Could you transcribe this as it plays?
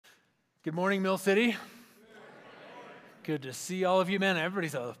Good morning, Mill City. Good to see all of you, man.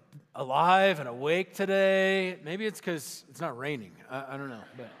 Everybody's alive and awake today. Maybe it's because it's not raining. I don't know.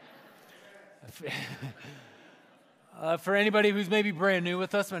 But for anybody who's maybe brand new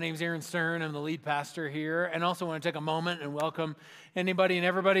with us, my name's Aaron Stern. I'm the lead pastor here. And also want to take a moment and welcome anybody and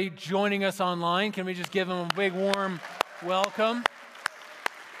everybody joining us online. Can we just give them a big, warm welcome?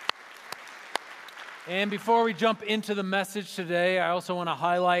 And before we jump into the message today, I also want to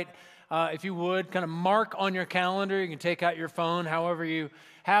highlight, if you would, kind of mark on your calendar. You can take out your phone, however you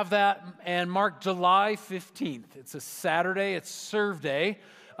have that, and mark July 15th. It's a Saturday. It's Serve Day.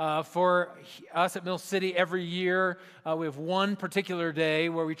 For us at Mill City, every year we have one particular day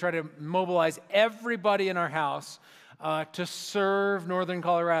where we try to mobilize everybody in our house to serve Northern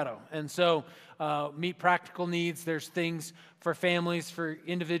Colorado. And so meet practical needs. There's things for families, for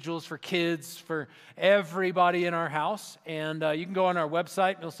individuals, for kids, for everybody in our house. And you can go on our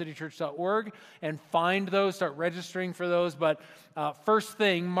website, millcitychurch.org, and find those, start registering for those. But first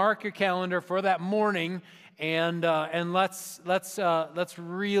thing, mark your calendar for that morning, and let's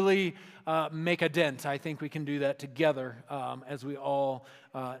really make a dent. I think we can do that together as we all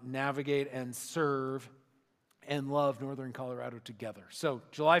navigate and serve and love Northern Colorado together. So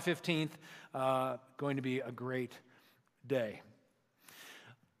July 15th, going to be a great day.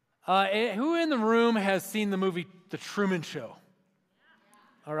 Who in the room has seen the movie The Truman Show?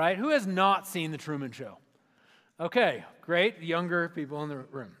 All right. Who has not seen The Truman Show? Okay, great. Younger people in the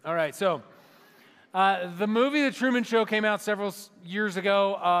room. All right. So the movie The Truman Show came out several years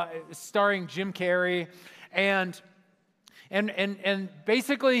ago, starring Jim Carrey, and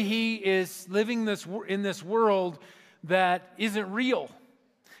basically he is living in this world that isn't real.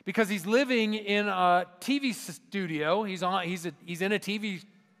 Because he's living in a TV studio, he's in a TV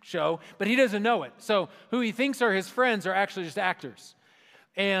show, but he doesn't know it. So who he thinks are his friends are actually just actors.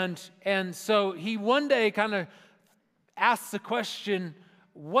 And so he one day kind of asks the question,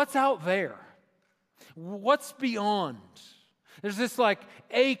 what's out there? What's beyond? There's this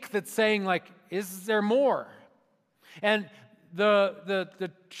ache that's saying is there more? And the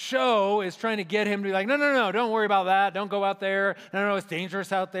show is trying to get him to be no, don't worry about that. Don't go out there. No, it's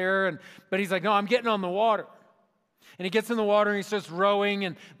dangerous out there. But he's like, no, I'm getting on the water. And he gets in the water and he starts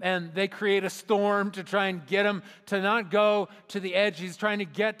rowing, and they create a storm to try and get him to not go to the edge. He's trying to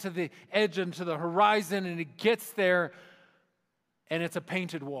get to the edge and to the horizon, and he gets there, and it's a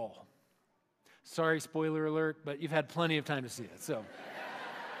painted wall. Sorry, spoiler alert, but you've had plenty of time to see it, so.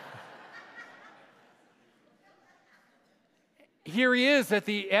 Here he is at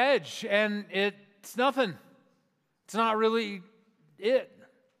the edge, and it's nothing. It's not really it.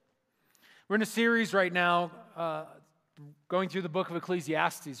 We're in a series right now going through the book of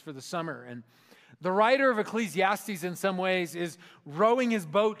Ecclesiastes for the summer, and the writer of Ecclesiastes in some ways is rowing his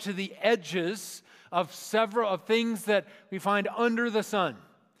boat to the edges of several of things that we find under the sun.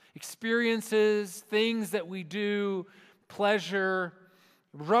 Experiences, things that we do, pleasure,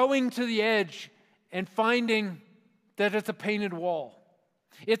 rowing to the edge and finding that it's a painted wall.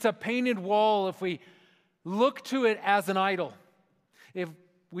 It's a painted wall if we look to it as an idol. If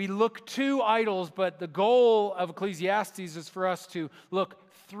we look to idols, but the goal of Ecclesiastes is for us to look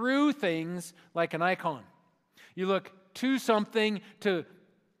through things like an icon. You look to something to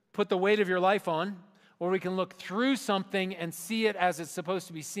put the weight of your life on, or we can look through something and see it as it's supposed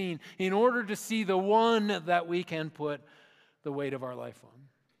to be seen in order to see the one that we can put the weight of our life on.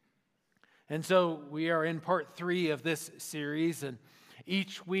 And so we are in part 3 of this series, and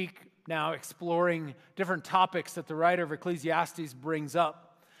each week now exploring different topics that the writer of Ecclesiastes brings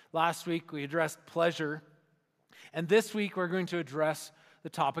up. Last week we addressed pleasure, and this week we're going to address the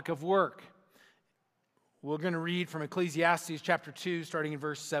topic of work. We're going to read from Ecclesiastes chapter 2, starting in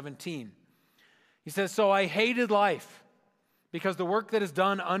verse 17. He says, "So I hated life, because the work that is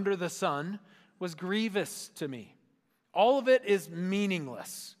done under the sun was grievous to me. All of it is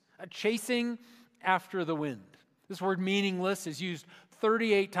meaningless, a chasing after the wind." This word meaningless is used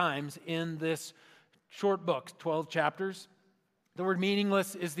 38 times in this short book, 12 chapters. The word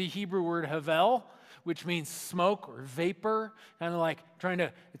meaningless is the Hebrew word havel, which means smoke or vapor, kind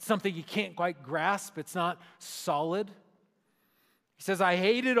of it's something you can't quite grasp. It's not solid. He says, "I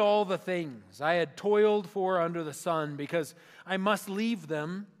hated all the things I had toiled for under the sun, because I must leave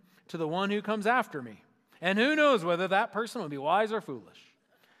them to the one who comes after me. And who knows whether that person will be wise or foolish.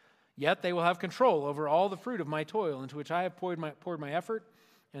 Yet they will have control over all the fruit of my toil, into which I have poured my effort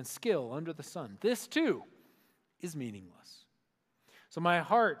and skill under the sun. This too is meaningless. So my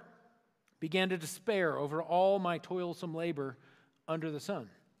heart began to despair over all my toilsome labor under the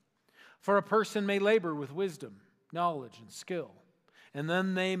sun. For a person may labor with wisdom, knowledge, and skill, and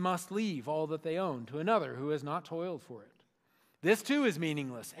then they must leave all that they own to another who has not toiled for it. This too is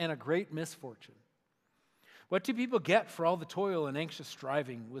meaningless and a great misfortune. What do people get for all the toil and anxious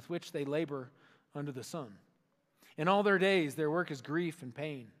striving with which they labor under the sun? In all their days, their work is grief and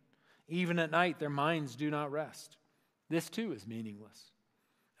pain. Even at night, their minds do not rest. This too is meaningless.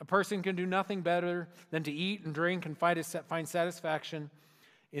 A person can do nothing better than to eat and drink and find satisfaction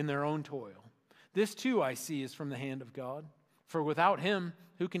in their own toil. This too, I see, is from the hand of God. For without him,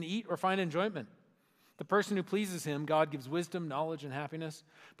 who can eat or find enjoyment? The person who pleases him, God gives wisdom, knowledge, and happiness.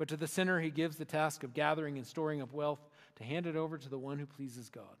 But to the sinner, he gives the task of gathering and storing up wealth to hand it over to the one who pleases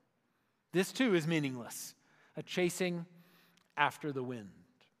God. This too is meaningless, a chasing after the wind.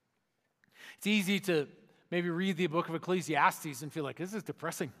 It's easy to maybe read the book of Ecclesiastes and feel like, this is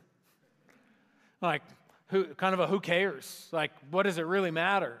depressing. Like, who cares? Like, what does it really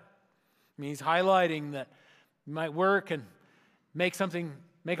matter? I mean, he's highlighting that you might work and make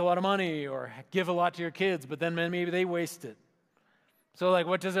a lot of money or give a lot to your kids, but then maybe they waste it. So, like,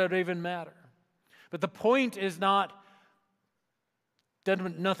 what does that even matter? But the point is not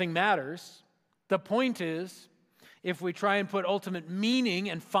that nothing matters. The point is, if we try and put ultimate meaning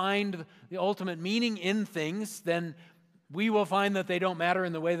and find the ultimate meaning in things, then we will find that they don't matter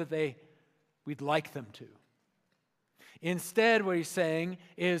in the way that we'd like them to. Instead, what he's saying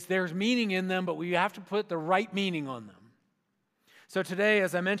is there's meaning in them, but we have to put the right meaning on them. So today,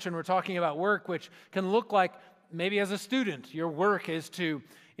 as I mentioned, we're talking about work, which can look like maybe as a student, your work is to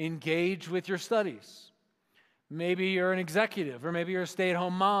engage with your studies. Maybe you're an executive, or maybe you're a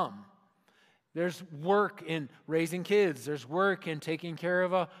stay-at-home mom. There's work in raising kids. There's work in taking care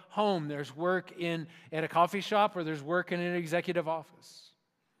of a home. There's work at a coffee shop, or there's work in an executive office.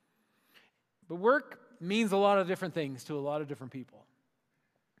 But work means a lot of different things to a lot of different people.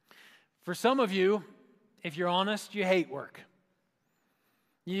 For some of you, if you're honest, you hate work.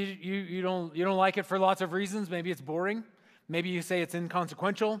 You don't like it for lots of reasons. Maybe it's boring. Maybe you say it's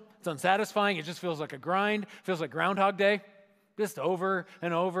inconsequential. It's unsatisfying. It just feels like a grind. Feels like Groundhog Day. Just over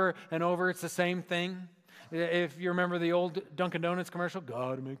and over and over. It's the same thing. If you remember the old Dunkin' Donuts commercial,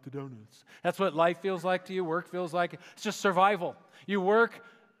 gotta make the donuts. That's what life feels like to you. Work feels like. It's just survival. You work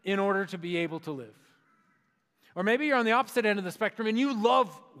in order to be able to live. Or maybe you're on the opposite end of the spectrum and you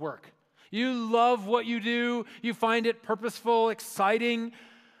love work. You love what you do. You find it purposeful, exciting.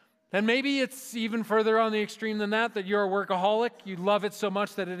 And maybe it's even further on the extreme than that you're a workaholic. You love it so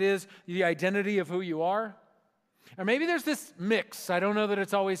much that it is the identity of who you are. Or maybe there's this mix. I don't know that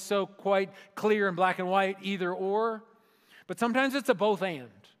it's always so quite clear and black and white, either or. But sometimes it's a both and.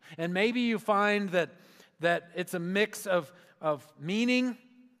 And maybe you find that it's a mix of meaning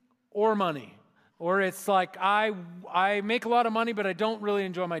or money. Or it's like, I make a lot of money, but I don't really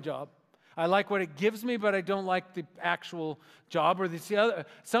enjoy my job. I like what it gives me, but I don't like the actual job. Or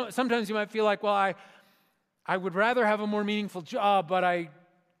sometimes you might feel like, well, I would rather have a more meaningful job, but I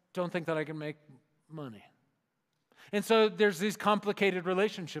don't think that I can make money. And so there's these complicated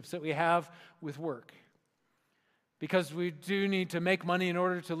relationships that we have with work. Because we do need to make money in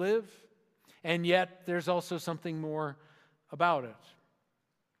order to live, and yet there's also something more about it.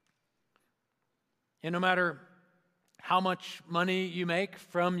 And no matter how much money you make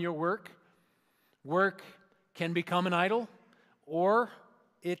from your work, work can become an idol, or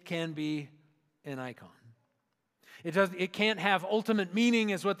it can be an icon. It can't have ultimate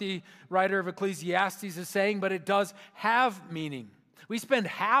meaning, is what the writer of Ecclesiastes is saying, but it does have meaning. We spend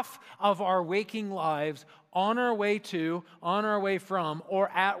half of our waking lives on our way to, on our way from, or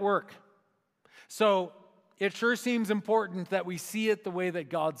at work. So it sure seems important that we see it the way that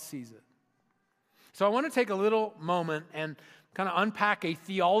God sees it. So I want to take a little moment and kind of unpack a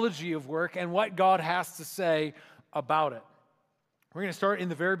theology of work and what God has to say about it. We're going to start in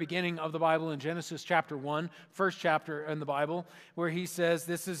the very beginning of the Bible in Genesis chapter 1, first chapter in the Bible, where he says,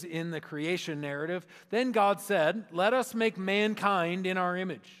 this is in the creation narrative, "Then God said, let us make mankind in our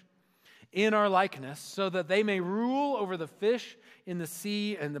image, in our likeness, so that they may rule over the fish in the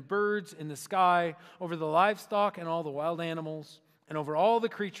sea and the birds in the sky, over the livestock and all the wild animals, and over all the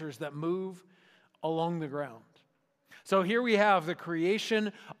creatures that move along the ground." So here we have the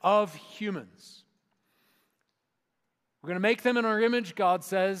creation of humans. We're going to make them in our image, God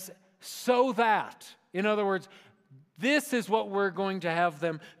says, so that, in other words, this is what we're going to have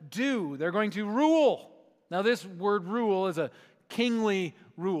them do. They're going to rule. Now, this word rule is a kingly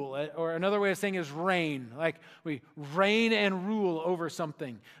rule, or another way of saying is reign. Like we reign and rule over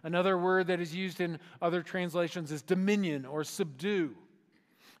something. Another word that is used in other translations is dominion or subdue.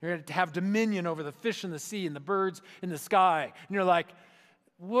 You're going to have dominion over the fish in the sea and the birds in the sky. And you're like,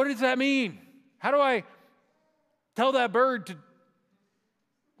 what does that mean? How do I tell that bird to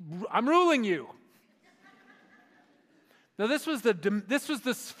I'm ruling you. Now, this was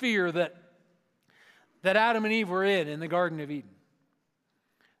the sphere that Adam and Eve were in the Garden of Eden.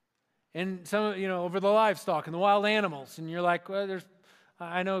 And some, over the livestock and the wild animals. And you're like, well,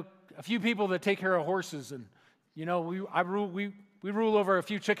 I know a few people that take care of horses, and we rule over a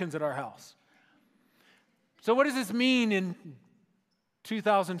few chickens at our house. So what does this mean in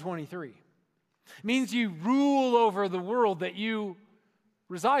 2023? It means you rule over the world that you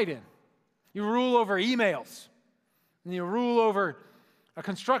reside in. You rule over emails, and you rule over a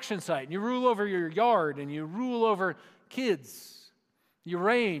construction site, and you rule over your yard, and you rule over kids. You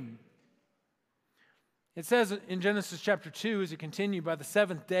reign. It says in Genesis chapter 2, as it continued, by the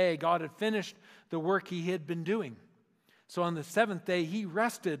seventh day, God had finished the work he had been doing. So on the seventh day, he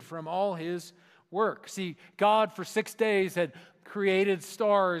rested from all his work. See, God for 6 days had created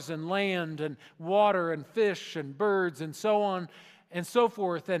stars and land and water and fish and birds and so on and so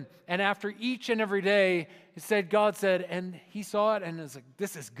forth. And after each and every day, God said, and he saw it and was like,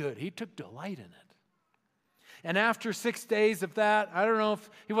 this is good. He took delight in it. And after 6 days of that, I don't know if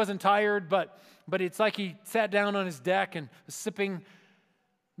he wasn't tired, but it's like he sat down on his deck and was sipping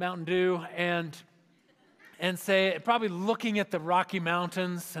Mountain Dew and probably looking at the Rocky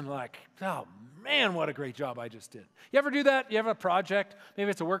Mountains and like, oh man, what a great job I just did. You ever do that? You have a project, maybe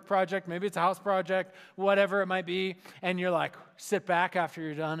it's a work project, maybe it's a house project, whatever it might be, and you're like, sit back after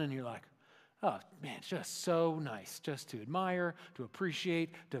you're done and you're like, oh man, it's just so nice just to admire, to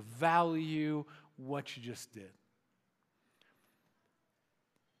appreciate, to value what you just did.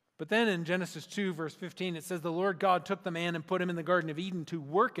 But then in Genesis 2, verse 15, it says, the Lord God took the man and put him in the Garden of Eden to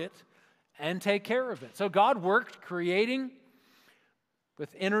work it and take care of it. So God worked creating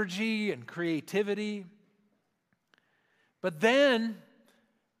with energy and creativity. But then,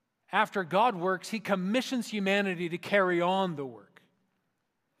 after God works, he commissions humanity to carry on the work.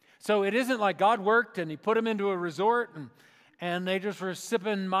 So it isn't like God worked and he put them into a resort and they just were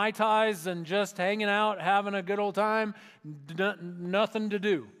sipping Mai Tais and just hanging out, having a good old time, nothing to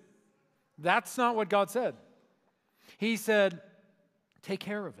do. That's not what God said. He said, take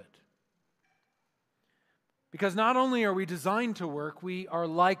care of it. Because not only are we designed to work, we are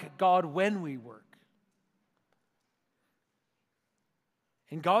like God when we work.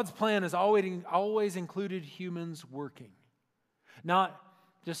 And God's plan has always included humans working. Not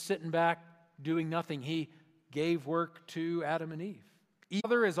just sitting back doing nothing. He gave work to Adam and Eve. Each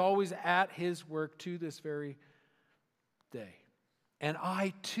other is always at his work to this very day. And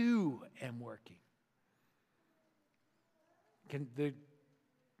I too am working. The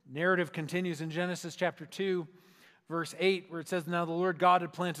narrative continues in Genesis chapter 2, verse 8, where it says, now the Lord God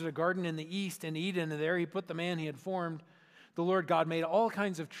had planted a garden in the east in Eden, and there he put the man he had formed. The Lord God made all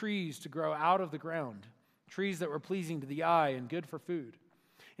kinds of trees to grow out of the ground, trees that were pleasing to the eye and good for food.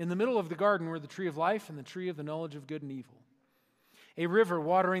 In the middle of the garden were the tree of life and the tree of the knowledge of good and evil. A river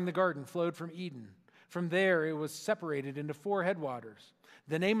watering the garden flowed from Eden. From there it was separated into 4 headwaters.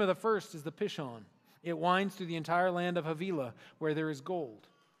 The name of the first is the Pishon. It winds through the entire land of Havilah, where there is gold.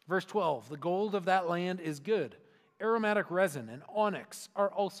 Verse 12, the gold of that land is good. Aromatic resin and onyx are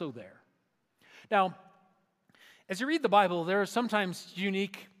also there. Now, as you read the Bible, there are sometimes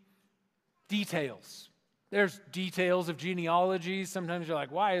unique details. There's details of genealogies. Sometimes you're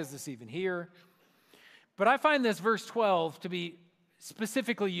like, why is this even here? But I find this verse 12 to be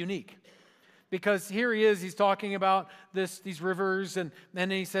specifically unique. Because here he is, he's talking about these rivers, and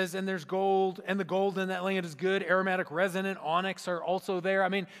then he says, and there's gold, and the gold in that land is good. Aromatic resin and onyx are also there. I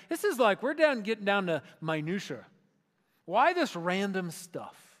mean, this is like, we're getting down to minutia. Why this random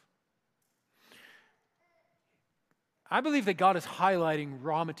stuff? I believe that God is highlighting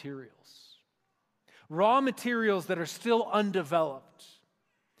raw materials that are still undeveloped,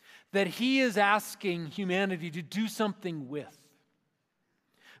 that he is asking humanity to do something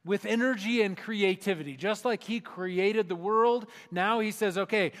with energy and creativity. Just like he created the world, now he says,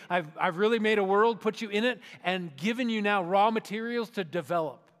 okay, I've really made a world, put you in it, and given you now raw materials to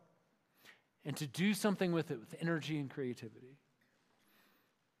develop and to do something with it, with energy and creativity.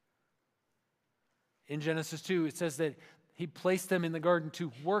 In Genesis 2, it says that he placed them in the garden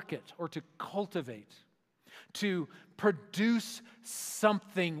to work it or to cultivate, to produce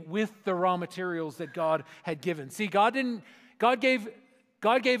something with the raw materials that God had given. See, God gave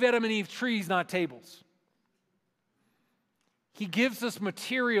Adam and Eve trees, not tables. He gives us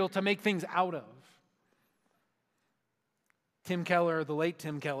material to make things out of. Tim Keller, the late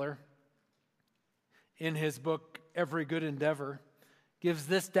Tim Keller, in his book, Every Good Endeavor, gives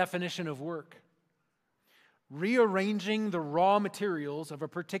this definition of work: rearranging the raw materials of a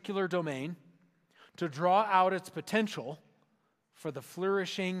particular domain to draw out its potential for the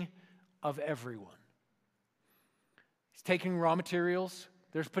flourishing of everyone. He's taking raw materials.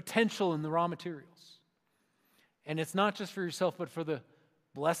 There's potential in the raw materials. And it's not just for yourself, but for the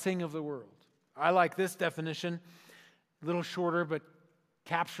blessing of the world. I like this definition, a little shorter, but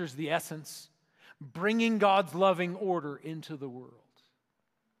captures the essence. Bringing God's loving order into the world.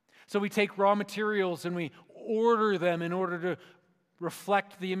 So we take raw materials and we order them in order to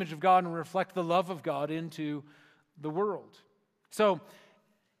reflect the image of God and reflect the love of God into the world. So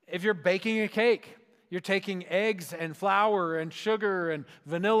if you're baking a cake, you're taking eggs and flour and sugar and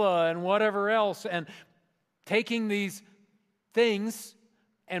vanilla and whatever else and taking these things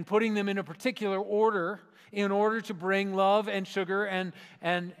and putting them in a particular order in order to bring love and sugar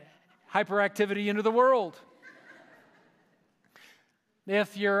and hyperactivity into the world.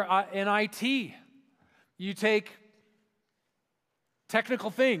 If you're in IT, you take technical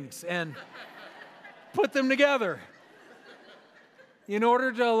things and put them together in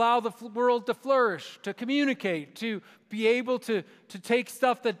order to allow the world to flourish, to communicate, to be able to take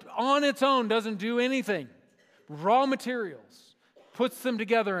stuff that on its own doesn't do anything. Raw materials, puts them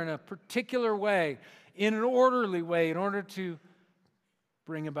together in a particular way, in an orderly way, in order to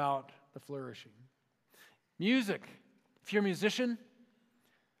bring about the flourishing. Music. If you're a musician,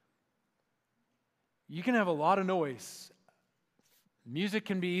 you can have a lot of noise. Music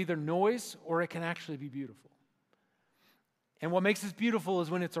can be either noise or it can actually be beautiful. And what makes it beautiful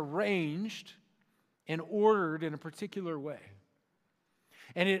is when it's arranged and ordered in a particular way.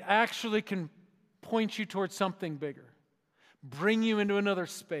 And it actually can point you towards something bigger, bring you into another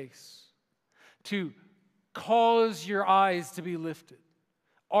space, to cause your eyes to be lifted.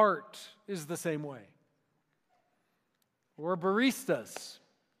 Art is the same way. Or baristas.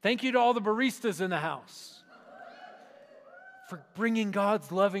 Thank you to all the baristas in the house for bringing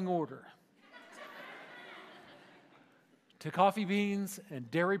God's loving order to coffee beans and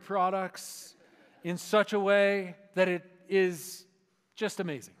dairy products in such a way that it is just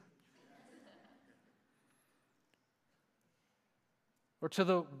amazing. Or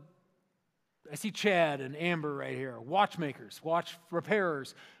to I see Chad and Amber right here, watchmakers, watch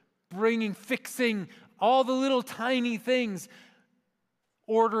repairers, fixing all the little tiny things,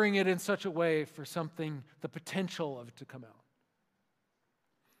 ordering it in such a way for something, the potential of it to come out.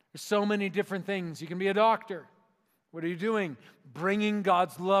 There's so many different things. You can be a doctor. What are you doing? Bringing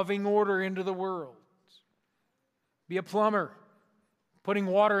God's loving order into the world. Be a plumber. Putting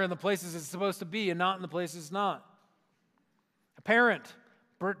water in the places it's supposed to be and not in the places it's not. A parent.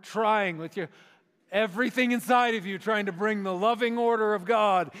 Trying with everything inside of you, trying to bring the loving order of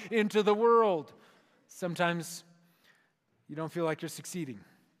God into the world. Sometimes you don't feel like you're succeeding.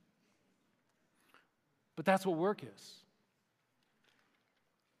 But that's what work is.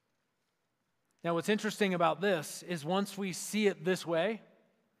 Now, what's interesting about this is once we see it this way,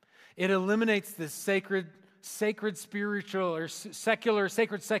 it eliminates this sacred spiritual or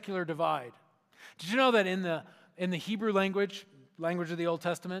secular divide. Did you know that in the Hebrew language of the Old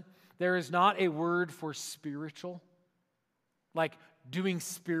Testament, there is not a word for spiritual, like doing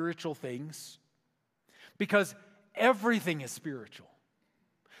spiritual things, because everything is spiritual.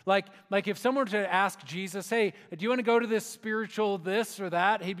 Like if someone were to ask Jesus, hey, do you want to go to this spiritual this or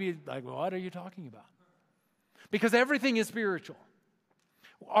that? He'd be like, well, what are you talking about? Because everything is spiritual.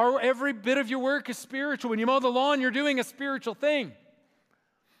 Every bit of your work is spiritual. When you mow the lawn, you're doing a spiritual thing.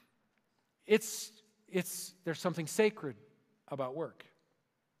 There's something sacred about work.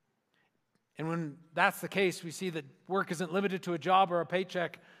 And when that's the case, we see that work isn't limited to a job or a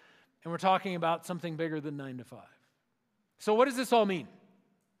paycheck, and we're talking about something bigger than 9 to 5. So what does this all mean?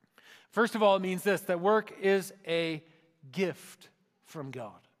 First of all, it means this, that work is a gift from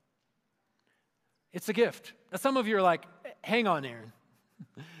God. It's a gift. Now, some of you are like, hang on, Aaron.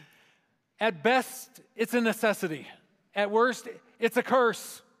 At best, it's a necessity. At worst, it's a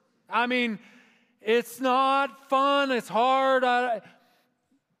curse. I mean, it's not fun. It's hard.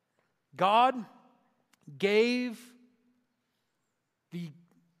 God gave the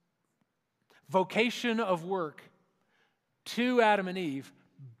vocation of work to Adam and Eve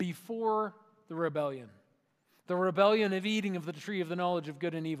before the rebellion of eating of the tree of the knowledge of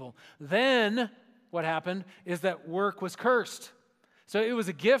good and evil. Then what happened is that work was cursed. So it was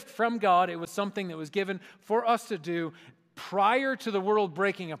a gift from God. It was something that was given for us to do prior to the world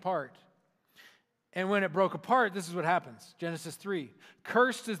breaking apart. And when it broke apart, this is what happens. Genesis 3,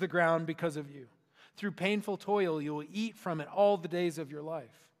 cursed is the ground because of you. Through painful toil, you will eat from it all the days of your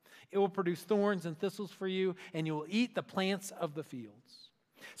life. It will produce thorns and thistles for you, and you will eat the plants of the fields.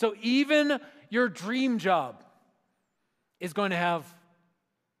 So even your dream job is going to have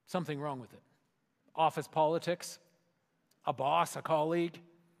something wrong with it. Office politics, a boss, a colleague,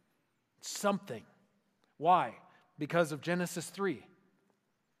 something. Why? Because of Genesis 3.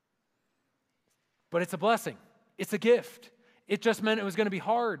 But it's a blessing. It's a gift. It just meant it was going to be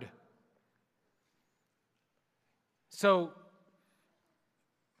hard. So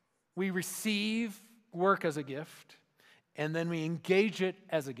we receive work as a gift, and then we engage it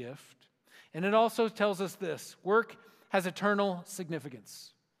as a gift. And it also tells us this: work has eternal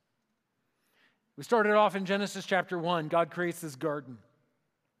significance. We started off in Genesis chapter 1. God creates this garden,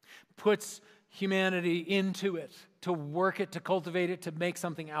 puts humanity into it, to work it, to cultivate it, to make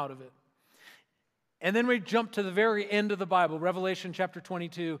something out of it. And then we jump to the very end of the Bible, Revelation chapter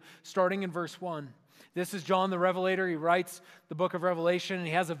 22, starting in verse 1. This is John the Revelator. He writes the book of Revelation, and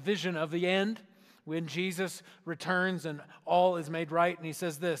he has a vision of the end when Jesus returns and all is made right. And he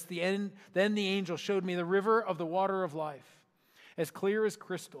says this: Then the angel showed me the river of the water of life, as clear as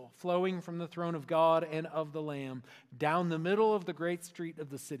crystal, flowing from the throne of God and of the Lamb, down the middle of the great street of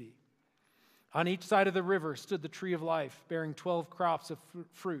the city. On each side of the river stood the tree of life, bearing 12 crops of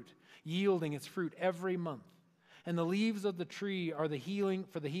fruit, yielding its fruit every month. And the leaves of the tree are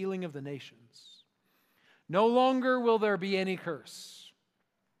for the healing of the nations. No longer will there be any curse.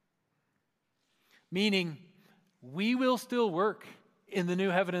 Meaning, we will still work in the new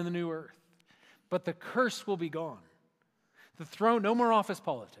heaven and the new earth, but the curse will be gone. The throne, no more office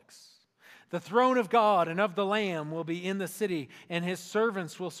politics. The throne of God and of the Lamb will be in the city, and his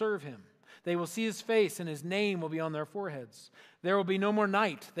servants will serve him. They will see his face, and his name will be on their foreheads. There will be no more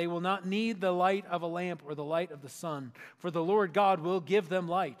night. They will not need the light of a lamp or the light of the sun, for the Lord God will give them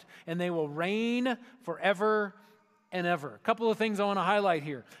light, and they will reign forever and ever. A couple of things I want to highlight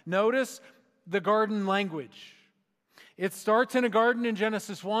here. Notice the garden language. It starts in a garden in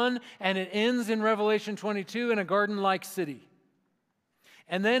Genesis 1, and it ends in Revelation 22 in a garden-like city.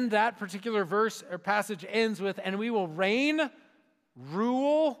 And then that particular verse or passage ends with, and we will reign,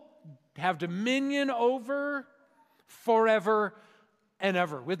 rule, have dominion over forever and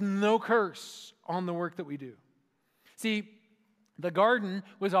ever, with no curse on the work that we do. See, the garden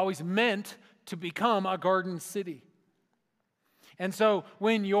was always meant to become a garden city. And so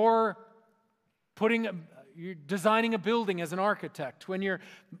when you're designing a building as an architect, when you're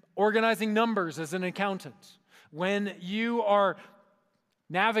organizing numbers as an accountant, when you are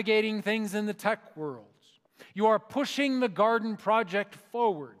navigating things in the tech world, you are pushing the garden project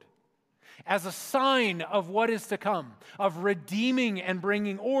forward as a sign of what is to come, of redeeming and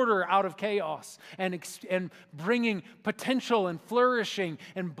bringing order out of chaos, and bringing potential and flourishing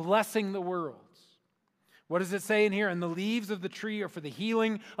and blessing the world. What does it say in here? And the leaves of the tree are for the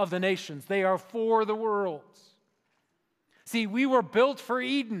healing of the nations. They are for the world. See, we were built for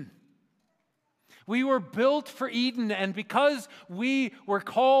Eden. We were built for Eden, and because we were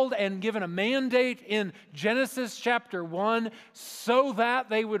called and given a mandate in Genesis chapter 1 so that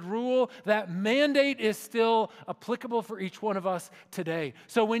they would rule, that mandate is still applicable for each one of us today.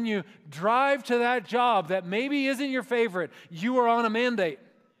 So when you drive to that job that maybe isn't your favorite, you are on a mandate.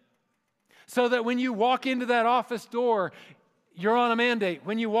 So that when you walk into that office door, you're on a mandate.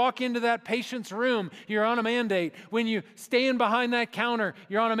 When you walk into that patient's room, you're on a mandate. When you stand behind that counter,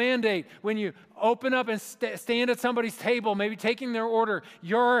 you're on a mandate. When you open up and stand at somebody's table, maybe taking their order,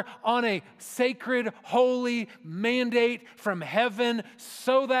 you're on a sacred, holy mandate from heaven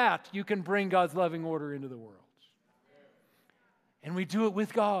so that you can bring God's loving order into the world. And we do it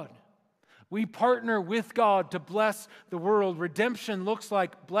with God. We partner with God to bless the world. Redemption looks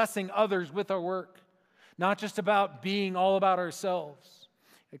like blessing others with our work. Not just about being all about ourselves,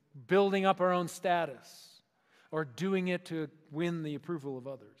 like building up our own status, or doing it to win the approval of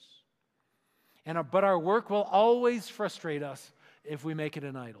others. But our work will always frustrate us if we make it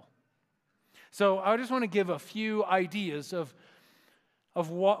an idol. So I just want to give a few ideas of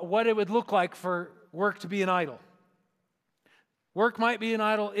what it would look like for work to be an idol. Work might be an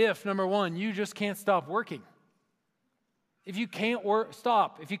idol if, number one, you just can't stop working. If you can't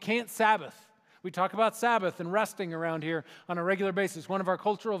stop, if you can't Sabbath. We talk about Sabbath and resting around here on a regular basis. One of our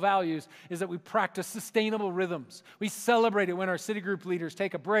cultural values is that we practice sustainable rhythms. We celebrate it when our city group leaders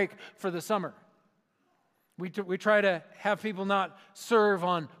take a break for the summer. We try to have people not serve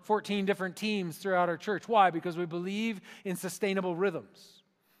on 14 different teams throughout our church. Why? Because we believe in sustainable rhythms.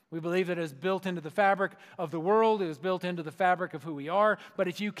 We believe that it is built into the fabric of the world. It is built into the fabric of who we are. But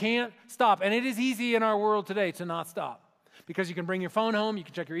if you can't stop, and it is easy in our world today to not stop, because you can bring your phone home, you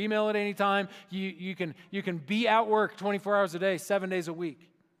can check your email at any time, you can be at work 24 hours a day, 7 days a week.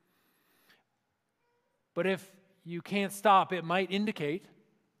 But if you can't stop, it might indicate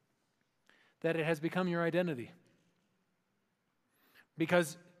that it has become your identity.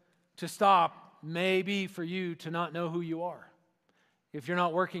 Because to stop may be for you to not know who you are. If you're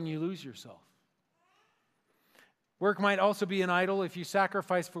not working, you lose yourself. Work might also be an idol if you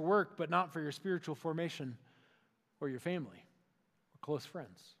sacrifice for work, but not for your spiritual formation or your family or close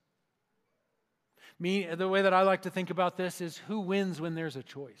friends. The way that I like to think about this is who wins when there's a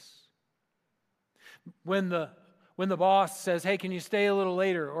choice. When the boss says, hey, can you stay a little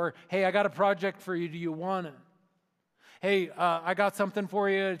later? Or, hey, I got a project for you. Do you want it? Hey, I got something for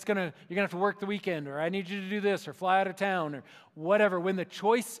you. You're going to have to work the weekend, or I need you to do this, or fly out of town, or whatever. When the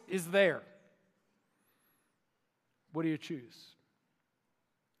choice is there, what do you choose?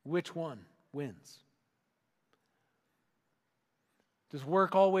 Which one wins? Does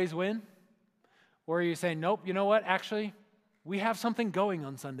work always win? Or are you saying, nope, you know what? Actually, we have something going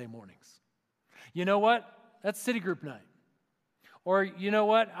on Sunday mornings. You know what? That's city group night. Or you know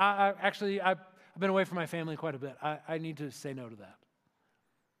what? I've been away from my family quite a bit. I need to say no to that.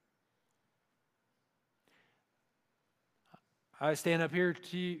 I stand up here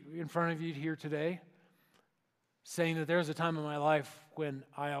in front of you here today saying that there was a time in my life when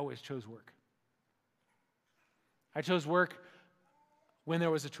I always chose work. I chose work when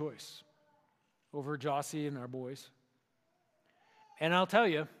there was a choice over Jossie and our boys. And I'll tell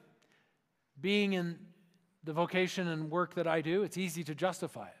you, being in the vocation and work that I do, it's easy to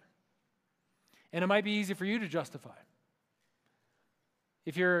justify it. And it might be easy for you to justify it.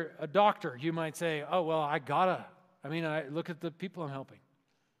 If you're a doctor, you might say, oh, well, I look at the people I'm helping.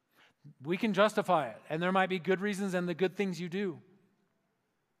 We can justify it, and there might be good reasons and the good things you do.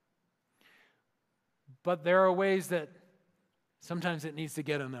 But there are ways that sometimes it needs to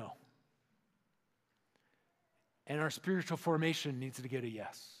get a no. And our spiritual formation needs to get a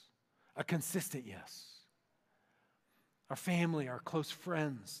yes, a consistent yes. Our family, our close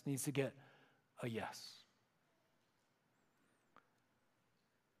friends needs to get a yes.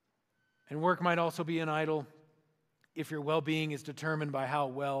 And work might also be an idol if your well-being is determined by how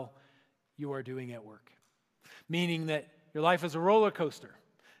well you are doing at work. Meaning that your life is a roller coaster.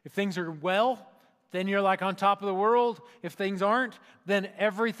 If things are well, then you're like on top of the world. If things aren't, then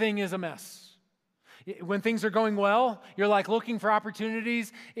everything is a mess. When things are going well, you're like looking for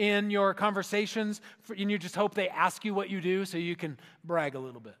opportunities in your conversations, and you just hope they ask you what you do so you can brag a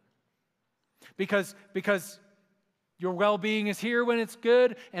little bit. Because your well-being is here when it's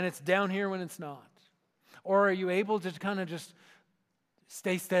good, and it's down here when it's not. Or are you able to kind of just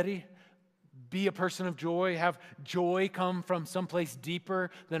stay steady, be a person of joy, have joy come from someplace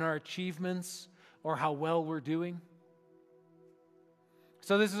deeper than our achievements or how well we're doing?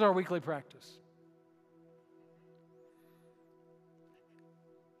 So this is our weekly practice.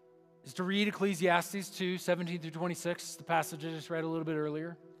 Is to read Ecclesiastes 2, 17 through 26, the passage I just read a little bit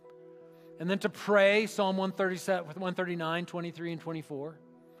earlier. And then to pray Psalm 139, 23, and 24.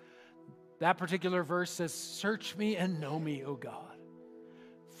 That particular verse says, search me and know me, O God.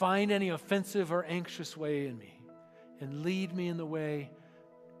 Find any offensive or anxious way in me, and lead me in the way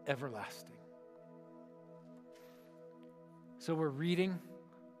everlasting. So we're reading,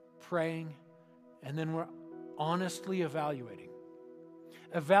 praying, and then we're honestly evaluating.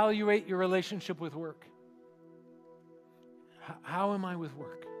 Evaluate your relationship with work. How am I with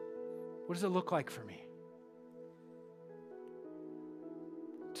work? What does it look like for me?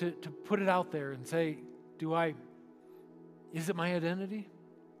 To put it out there and say, is it my identity?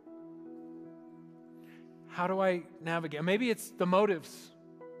 How do I navigate? Maybe it's the motives.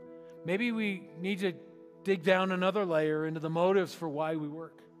 Maybe we need to dig down another layer into the motives for why we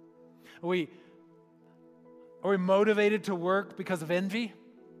work. Are we motivated to work because of envy?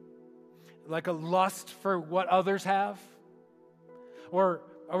 Like a lust for what others have? Or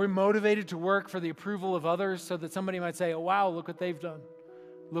are we motivated to work for the approval of others so that somebody might say, oh, wow, look what they've done.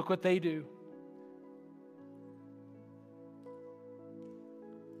 Look what they do.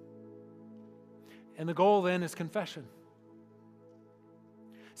 And the goal then is confession.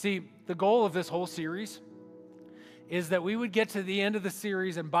 See, the goal of this whole series is that we would get to the end of the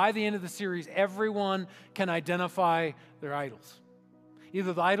series, and by the end of the series, everyone can identify their idols.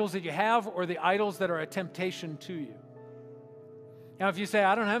 Either the idols that you have or the idols that are a temptation to you. Now, if you say,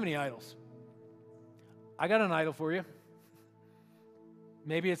 I don't have any idols, I got an idol for you.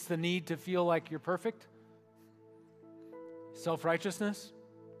 Maybe it's the need to feel like you're perfect. Self-righteousness.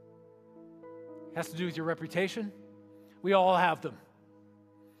 Has to do with your reputation. We all have them.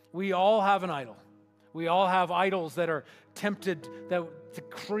 We all have an idol. We all have idols that are tempted to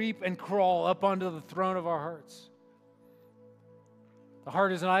creep and crawl up onto the throne of our hearts. The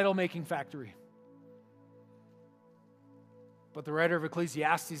heart is an idol-making factory. But the writer of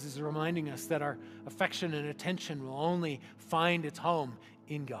Ecclesiastes is reminding us that our affection and attention will only find its home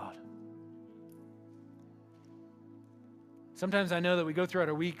in God. Sometimes I know that we go throughout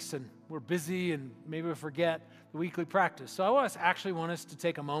our weeks and we're busy and maybe we forget the weekly practice. So I actually want us to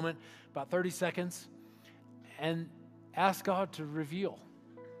take a moment, about 30 seconds, and ask God to reveal,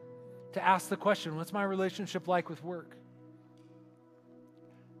 to ask the question, what's my relationship like with work?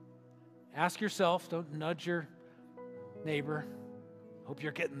 Ask yourself, don't nudge your neighbor. Hope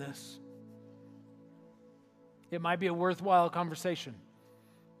you're getting this. It might be a worthwhile conversation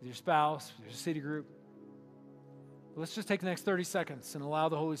with your spouse, with your city group. But let's just take the next 30 seconds and allow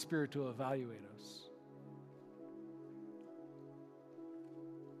the Holy Spirit to evaluate us.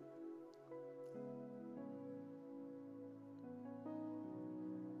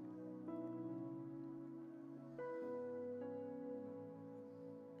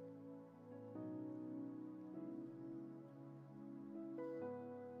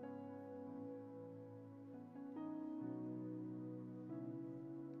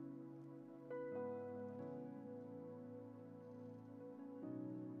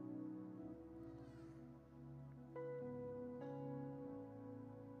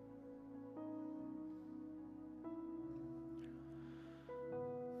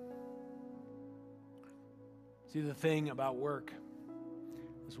 See, the thing about work,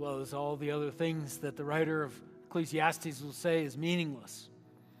 as well as all the other things that the writer of Ecclesiastes will say is meaningless,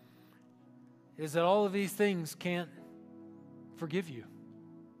 is that all of these things can't forgive you,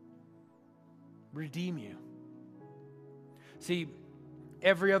 redeem you. See,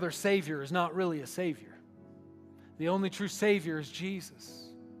 every other Savior is not really a Savior. The only true Savior is Jesus.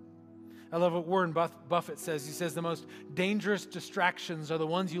 I love what Warren Buffett says. He says, the most dangerous distractions are the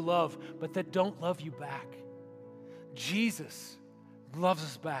ones you love, but that don't love you back. Jesus loves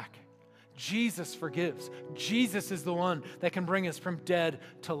us back. Jesus forgives. Jesus is the one that can bring us from dead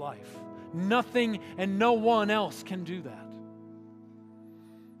to life. Nothing and no one else can do that.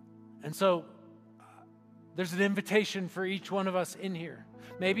 And so there's an invitation for each one of us in here.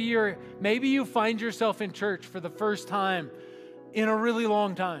 Maybe you find yourself in church for the first time in a really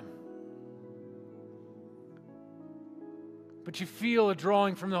long time. But you feel a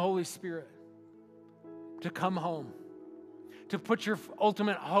drawing from the Holy Spirit to come home, to put your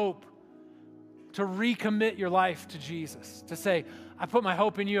ultimate hope, to recommit your life to Jesus, to say, I put my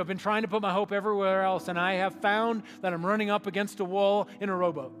hope in you. I've been trying to put my hope everywhere else, and I have found that I'm running up against a wall in a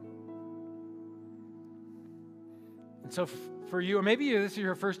rowboat. And so for you, or maybe this is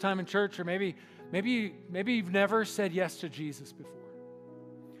your first time in church, or maybe you've never said yes to Jesus before.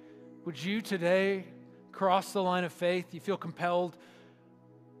 Would you today cross the line of faith? You feel compelled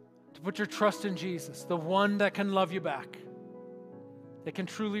to put your trust in Jesus, the one that can love you back, that can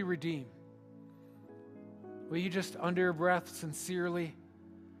truly redeem. Will you just, under your breath, sincerely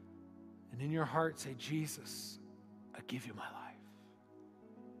and in your heart say, Jesus, I give you my life.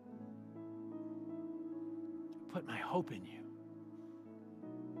 Put my hope in you.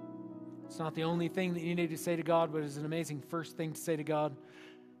 It's not the only thing that you need to say to God, but it's an amazing first thing to say to God.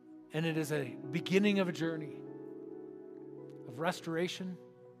 And it is a beginning of a journey of restoration,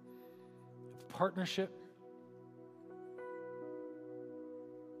 of partnership,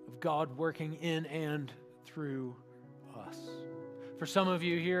 of God working in and through us. For some of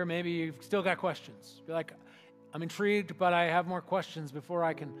you here, maybe you've still got questions. You're like, I'm intrigued, but I have more questions before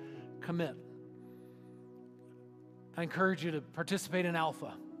I can commit. I encourage you to participate in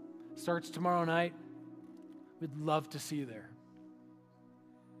Alpha. Starts tomorrow night. We'd love to see you there.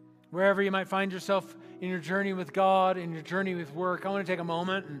 Wherever you might find yourself in your journey with God, in your journey with work, I want to take a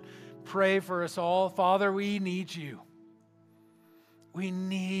moment and pray for us all. Father, we need you. We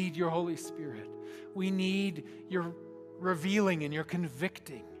need your Holy Spirit. We need your revealing and your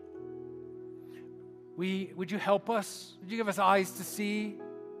convicting. Would you help us? Would you give us eyes to see?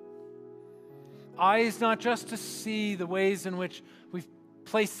 Eyes not just to see the ways in which we've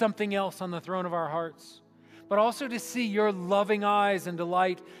placed something else on the throne of our hearts, but also to see your loving eyes and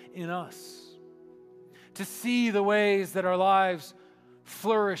delight in us. To see the ways that our lives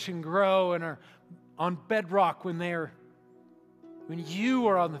flourish and grow and are on bedrock when you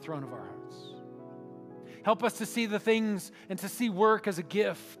are on the throne of our hearts. Help us to see the things and to see work as a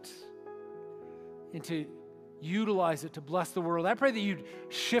gift and to utilize it to bless the world. I pray that you'd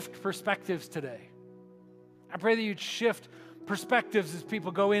shift perspectives today. I pray that you'd shift perspectives as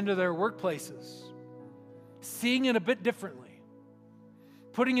people go into their workplaces, seeing it a bit differently,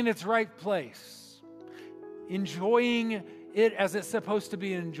 putting it in its right place, enjoying it as it's supposed to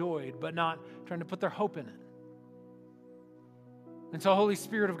be enjoyed, but not trying to put their hope in it. And so, Holy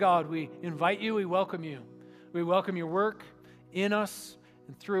Spirit of God, we invite you, we welcome you. We welcome your work in us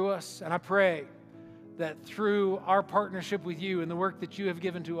and through us. And I pray that through our partnership with you and the work that you have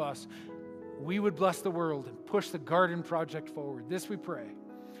given to us, we would bless the world and push the garden project forward. This we pray.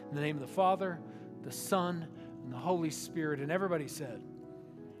 In the name of the Father, the Son, and the Holy Spirit. And everybody said,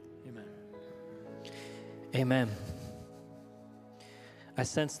 amen. Amen. I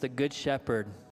sense the Good Shepherd